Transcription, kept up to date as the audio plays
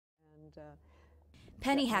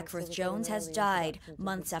Penne Hackforth-Jones has died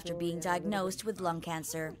months after being diagnosed with lung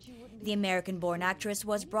cancer. The American-born actress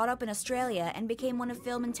was brought up in Australia and became one of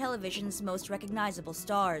film and television's most recognizable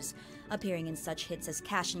stars, appearing in such hits as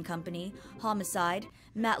Cash and Company, Homicide,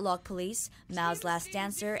 Matlock Police, Mao's Last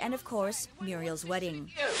Dancer, and of course, Muriel's Wedding.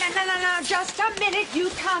 No, just a minute. You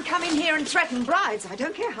can't come in here and threaten brides. I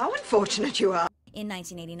don't care how unfortunate you are. In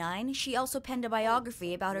 1989, she also penned a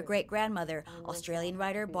biography about her great-grandmother, Australian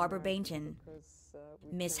writer Barbara Bainton.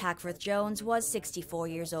 Miss Hackforth-Jones was 64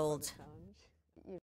 years old.